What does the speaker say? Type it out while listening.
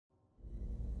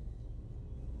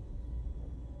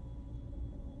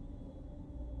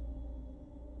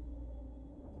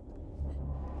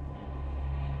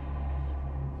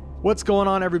What's going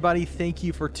on, everybody? Thank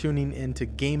you for tuning in to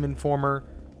Game Informer.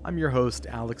 I'm your host,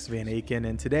 Alex Van Aken,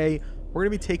 and today we're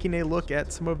going to be taking a look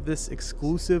at some of this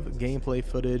exclusive gameplay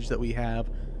footage that we have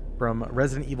from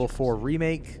Resident Evil 4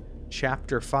 Remake,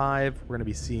 Chapter 5. We're going to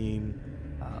be seeing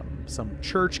some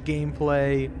church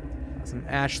gameplay, some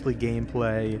Ashley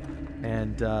gameplay,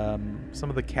 and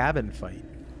some of the cabin fight,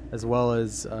 as well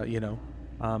as,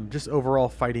 just overall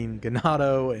fighting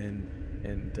Ganado and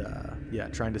yeah,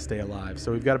 trying to stay alive.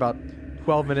 So we've got about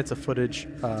 12 minutes of footage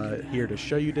here to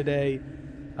show you today.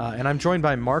 And I'm joined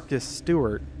by Marcus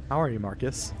Stewart. How are you,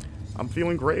 Marcus? I'm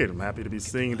feeling great. I'm happy to be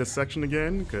seeing this section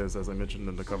again because, as I mentioned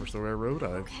in the cover story I wrote,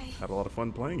 I had a lot of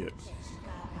fun playing it.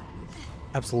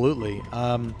 Absolutely.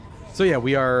 So yeah,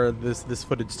 we are. This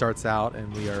footage starts out,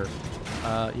 and we are,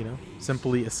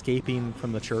 simply escaping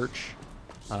from the church.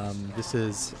 This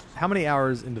is how many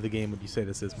hours into the game would you say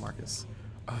this is, Marcus?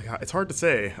 Yeah, it's hard to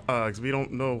say because we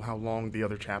don't know how long the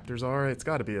other chapters are. It's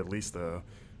got to be at least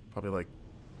probably like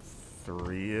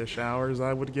 3-ish hours,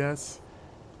 I would guess.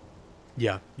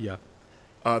 Yeah.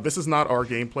 This is not our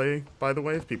gameplay, by the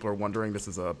way. If people are wondering, this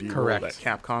is a B-roll that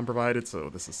Capcom provided, so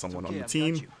this is someone on the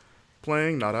team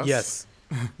playing, not us. Yes.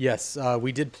 Yes,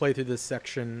 we did play through this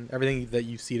section, everything that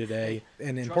you see today.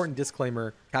 An important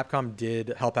disclaimer, Capcom did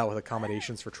help out with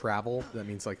accommodations for travel. That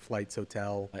means like flights,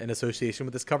 hotel, in association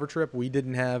with this cover trip. We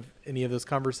didn't have any of those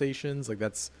conversations. Like,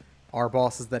 that's our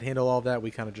bosses that handle all that.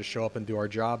 We kind of just show up and do our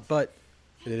job, but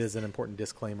it is an important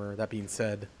disclaimer. That being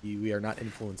said, we are not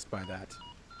influenced by that.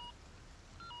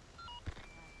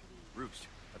 Roost,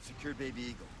 I've secured Baby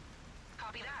Eagle.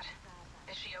 Copy that.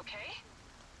 Is she okay?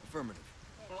 Affirmative.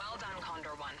 Well done, Condor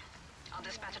 1. I'll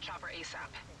dispatch a chopper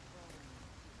ASAP.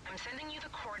 I'm sending you the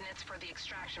coordinates for the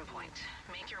extraction point.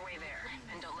 Make your way there,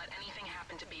 and don't let anything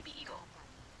happen to Baby Eagle.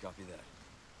 Copy that.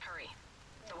 Hurry.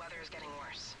 The weather is getting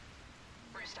worse.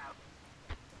 Roost out.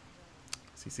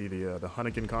 So you see the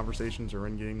Hunnigan conversations are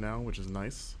in-game now, which is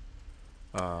nice.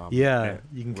 Yeah,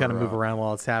 you can kind of move around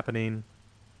while it's happening.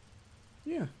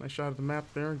 Yeah, nice shot of the map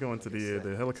there. Going to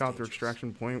the helicopter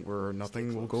extraction point where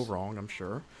nothing will go wrong, I'm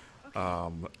sure.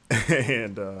 So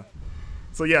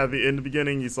yeah, in the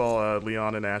beginning you saw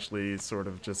Leon and Ashley sort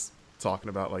of just talking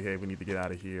about like, hey, we need to get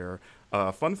out of here.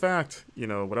 Fun fact,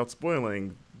 without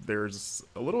spoiling, there's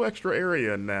a little extra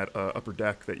area in that upper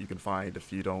deck that you can find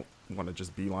if you don't want to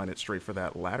just beeline it straight for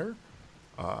that ladder.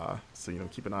 So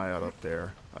keep an eye out up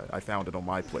there. I found it on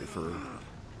my playthrough.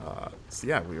 So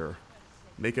yeah, we are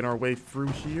making our way through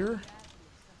here.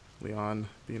 Leon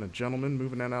being a gentleman,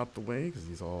 moving that out the way because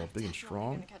he's all big and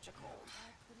strong.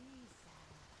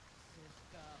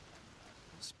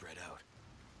 Spread out.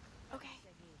 Okay.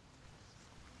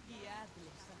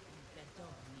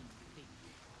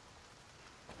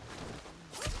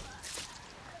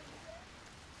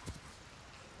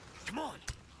 Come on.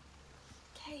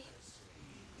 Okay.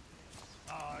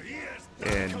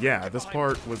 And yeah, this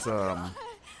part was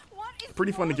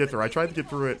pretty fun to get through. I tried to get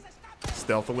through it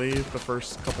stealthily the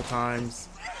first couple times.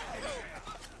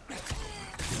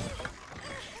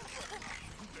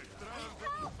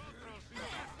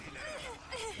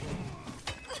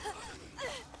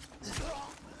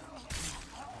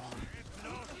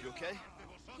 You okay?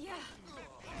 Yeah.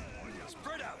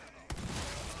 Spread out.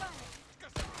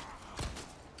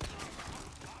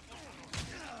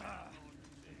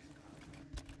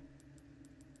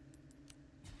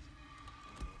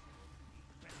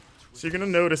 So you're gonna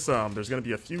notice there's gonna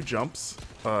be a few jumps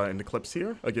in the clips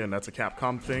here. Again, that's a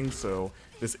Capcom thing, so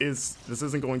this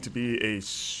isn't going to be a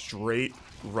straight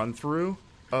run through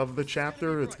of the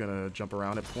chapter. It's gonna jump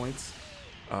around at points,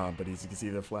 but as you can see,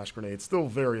 the flash grenades still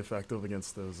very effective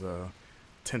against those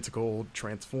tentacle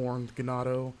transformed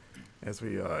Ganado. As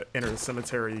we enter the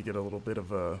cemetery, you get a little bit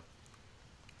of a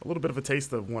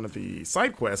taste of one of the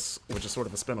side quests, which is sort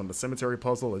of a spin on the cemetery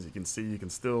puzzle. As you can see, you can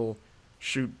still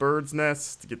shoot birds'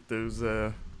 nests to get those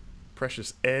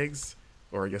precious eggs,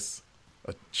 or I guess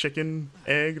a chicken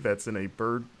egg that's in a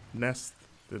bird nest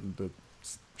in the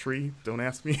tree. Don't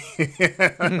ask me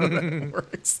how that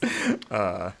works.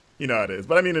 You know how it is.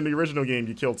 But I mean, in the original game,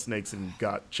 you killed snakes and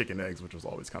got chicken eggs, which was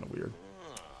always kind of weird.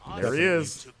 There he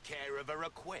is. Took care of a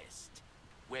request.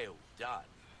 Well done.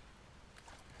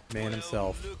 Man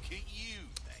himself. Well, look at you.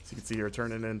 So you can see here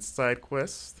turning in side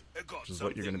quest, which is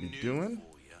what you're going to be doing.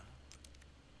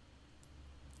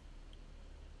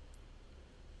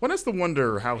 One has to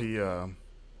wonder how he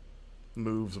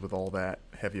moves with all that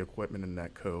heavy equipment in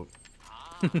that coat.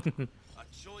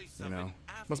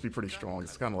 Must be pretty strong.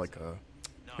 It's kind of like a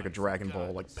Dragon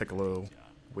Ball, like Piccolo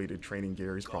weighted training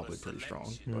gear. He's probably pretty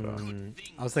strong. But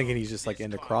I was thinking he's just like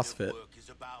into CrossFit.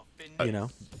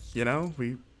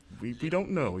 we we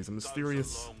don't know. He's a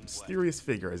mysterious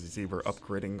figure. As you see, we're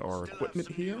upgrading our equipment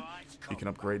here. You can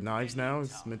upgrade knives now,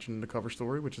 as mentioned in the cover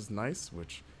story, which is nice,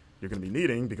 which you're going to be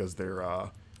needing because they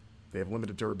have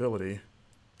limited durability.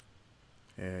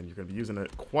 And you're going to be using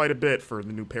it quite a bit for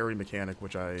the new parry mechanic,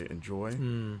 which I enjoy.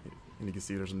 And you can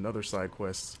see there's another side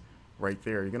quest right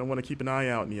there. You're going to want to keep an eye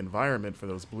out in the environment for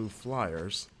those blue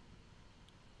flyers.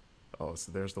 Oh,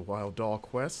 so there's the Wild Doll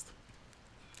quest.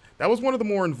 That was one of the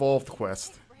more involved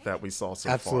quests that we saw so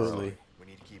far. Absolutely. We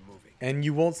need to keep moving. And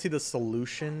you won't see the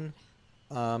solution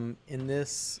in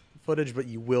this footage, but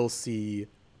you will see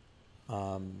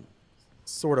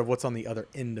sort of what's on the other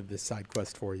end of this side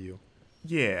quest for you.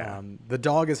 Yeah. The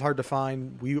dog is hard to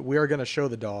find. We are going to show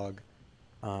the dog,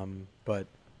 but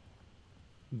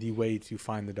the way to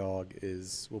find the dog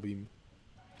will be,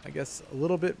 I guess, a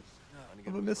little bit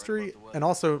of a mystery. And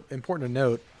also important to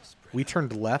note, we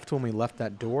turned left when we left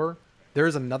that door. There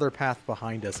is another path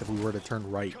behind us if we were to turn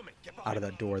right out of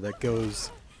that door that goes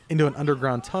into an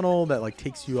underground tunnel that like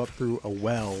takes you up through a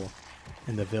well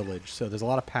in the village. So there's a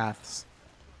lot of paths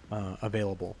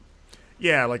available.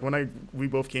 Yeah, like when we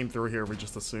both came through here, we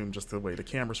just assumed just the way the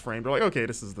camera's framed. We're like, okay,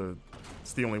 it's the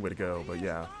only way to go. But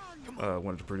yeah,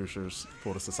 one of the producers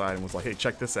pulled us aside and was like, hey,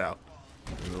 check this out.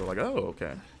 And we were like, oh,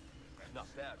 okay. Not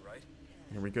bad, right?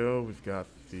 Here we go. We've got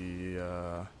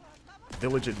the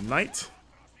village at night.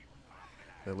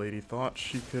 That lady thought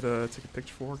she could take a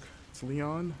pitchfork to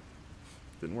Leon.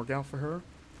 Didn't work out for her.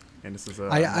 And this is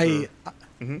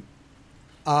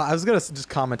I was gonna just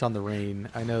comment on the rain.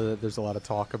 I know that there's a lot of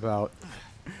talk about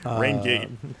Raingate.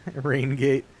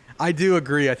 Raingate. I do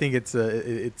agree. I think it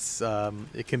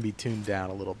can be tuned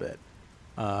down a little bit.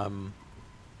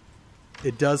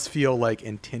 It does feel like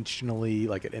intentionally,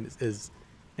 like it is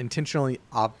intentionally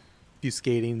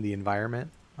obfuscating the environment,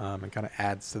 and kind of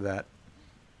adds to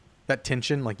that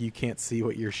tension. Like you can't see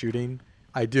what you're shooting.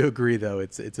 I do agree, though.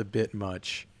 It's a bit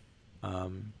much.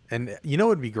 And you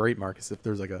know, it'd be great, Marcus, if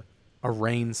there's like a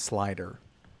rain slider.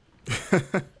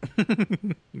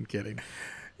 I'm kidding.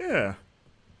 Yeah.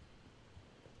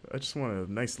 I just want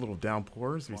a nice little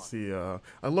downpour. As we see, I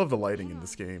love the lighting in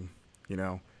this game. You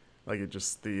know, like it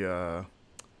just the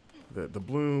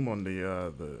bloom on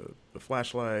the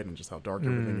flashlight and just how dark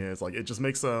everything is. Like it just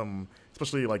makes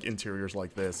especially like interiors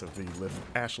like this. If we lift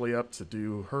Ashley up to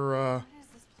do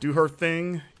her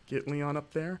thing, get Leon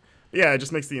up there. Yeah, it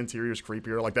just makes the interiors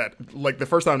creepier. Like that, like the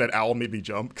first time that owl made me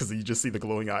jump because you just see the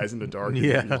glowing eyes in the dark. And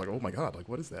yeah, you're like, oh my god, like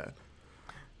what is that?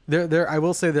 I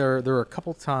will say there were a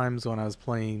couple times when I was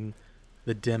playing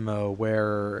the demo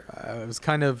where I was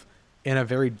kind of in a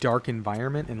very dark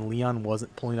environment and Leon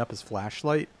wasn't pulling up his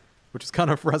flashlight, which is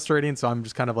kind of frustrating. So I'm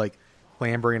just kind of like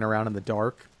clambering around in the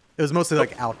dark. It was mostly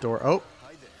like outdoor. Oh,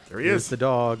 there he here's is. the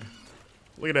dog.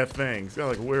 Look at that thing. It's got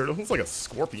like a weird, it looks like a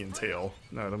scorpion tail.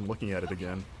 Now that I'm looking at it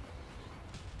again.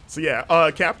 So yeah,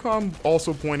 Capcom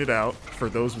also pointed out, for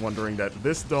those wondering, that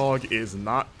this dog is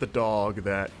not the dog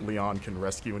that Leon can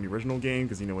rescue in the original game,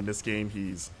 because, you know, in this game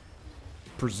he's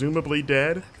presumably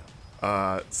dead.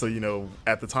 So, you know,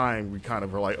 at the time we kind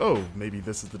of were like, oh, maybe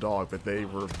this is the dog, but they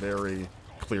were very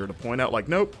clear to point out, like,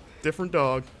 nope, different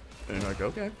dog. And you're like,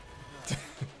 okay.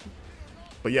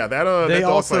 But yeah, that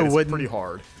dog fight is pretty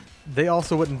hard. They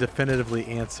also wouldn't definitively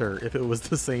answer if it was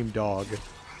the same dog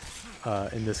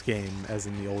in this game as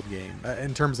in the old game.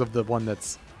 In terms of the one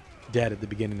that's dead at the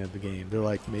beginning of the game, they're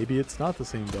like, maybe it's not the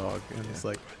same dog, and it's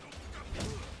like,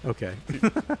 okay.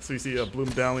 So you see a blue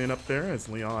medallion up there as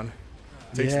Leon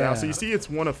takes it out. So you see it's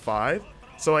 1 of 5.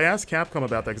 So I asked Capcom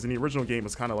about that because in the original game it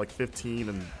was kind of like 15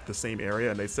 in the same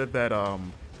area, and they said that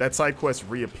that side quest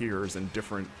reappears in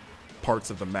different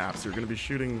parts of the map. So you're going to be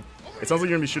shooting. It sounds like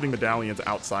you're going to be shooting medallions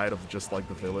outside of just like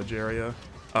the village area.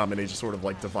 And they just sort of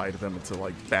like divide them into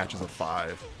like batches of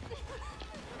 5.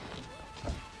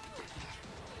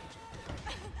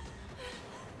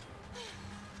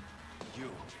 You.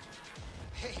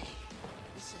 Hey,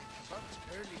 listen, bumped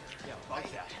earlier. Yeah,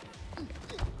 about that.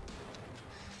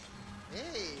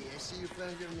 Hey, I see you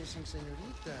found your missing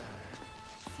senorita.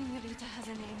 Senorita has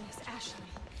a name, Miss Ashley.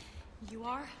 You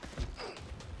are?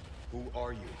 Who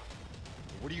are you?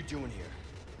 What are you doing here?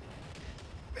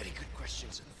 Very good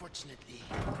questions, unfortunately.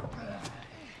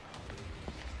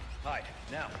 Hide,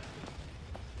 now.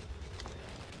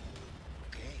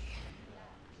 Okay,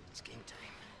 it's game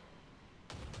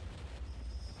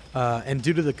time. And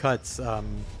due to the cuts,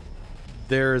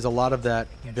 there's a lot of that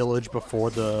village before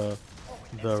the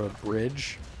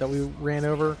bridge that we ran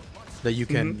over that you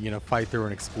can you know, fight through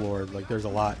and explore. Like there's a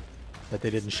lot that they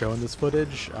didn't show in this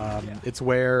footage. It's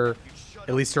where,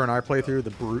 at least during our playthrough,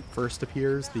 the brute first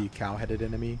appears, the cow-headed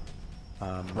enemy.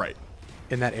 Right.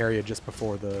 in that area just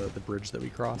before the bridge that we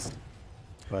crossed.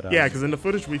 But yeah, because in the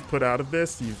footage we've put out of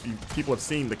this, people have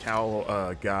seen the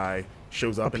cow guy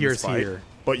shows up in this fight, here.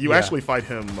 but you Yeah. actually fight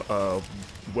him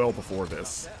well before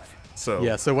this. So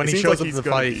yeah, so when it he seems shows like up in he's the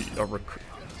gonna fight, be what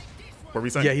were we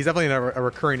saying? yeah, he's definitely a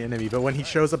recurring enemy. But when he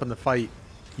shows up in the fight,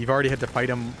 you've already had to fight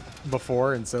him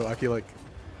before, and so I feel like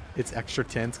it's extra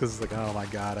tense because it's like, oh my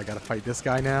god, I gotta fight this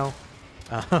guy now.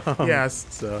 Yes.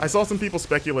 So I saw some people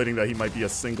speculating that he might be a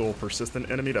single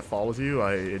persistent enemy that follows you.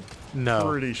 I'm No.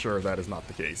 pretty sure that is not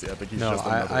the case. Yeah, I think he's No, just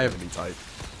another I have- enemy type.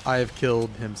 I have killed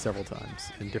him several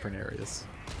times in different areas.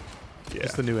 Yeah.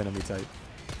 Just a new enemy type.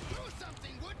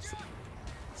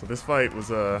 So this fight was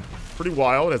pretty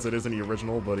wild, as it is in the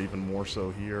original, but even more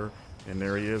so here. And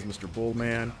there he is, Mr.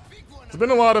 Bullman. There's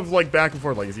been a lot of like back and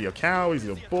forth, like is he a cow, is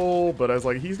he a bull? But I was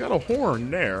like, he's got a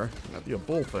horn there. Not be a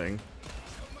bull thing.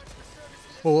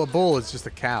 Well, a bull is just a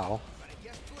cow.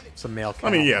 It's a male cow.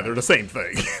 I mean, yeah, they're the same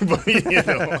thing. But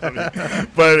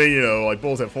you know, like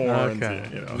bulls have horns. Okay.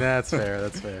 You know. That's fair.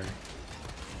 That's fair.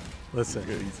 Listen.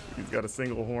 He's got a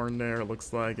single horn there, it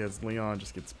looks like, as Leon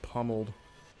just gets pummeled.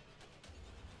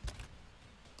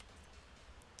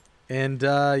 And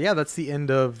yeah, that's the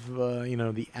end of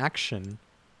the action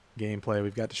gameplay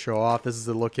we've got to show off. This is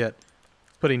a look at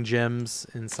putting gems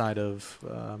inside of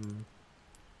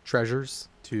treasures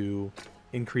to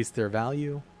increase their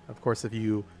value. Of course, if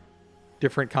you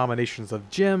different combinations of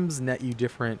gems net you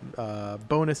different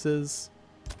bonuses.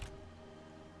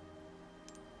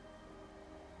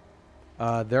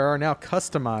 There are now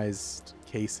customized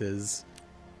cases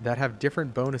that have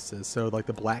different bonuses. So like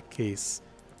the black case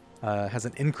has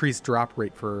an increased drop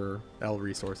rate for L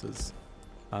resources.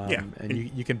 Yeah.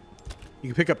 And you can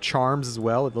pick up charms as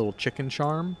well, a little chicken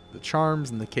charm. The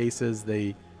charms and the cases,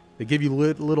 they give you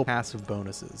little passive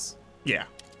bonuses. Yeah.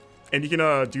 And you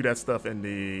can do that stuff in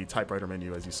the typewriter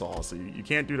menu, as you saw. So you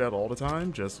can't do that all the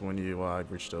time, just when you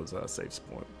reach those save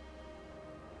points.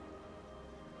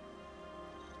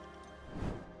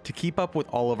 To keep up with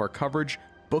all of our coverage,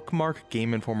 bookmark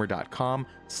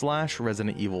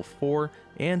GameInformer.com/Resident Evil 4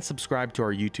 and subscribe to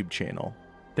our YouTube channel.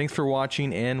 Thanks for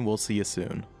watching, and we'll see you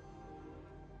soon.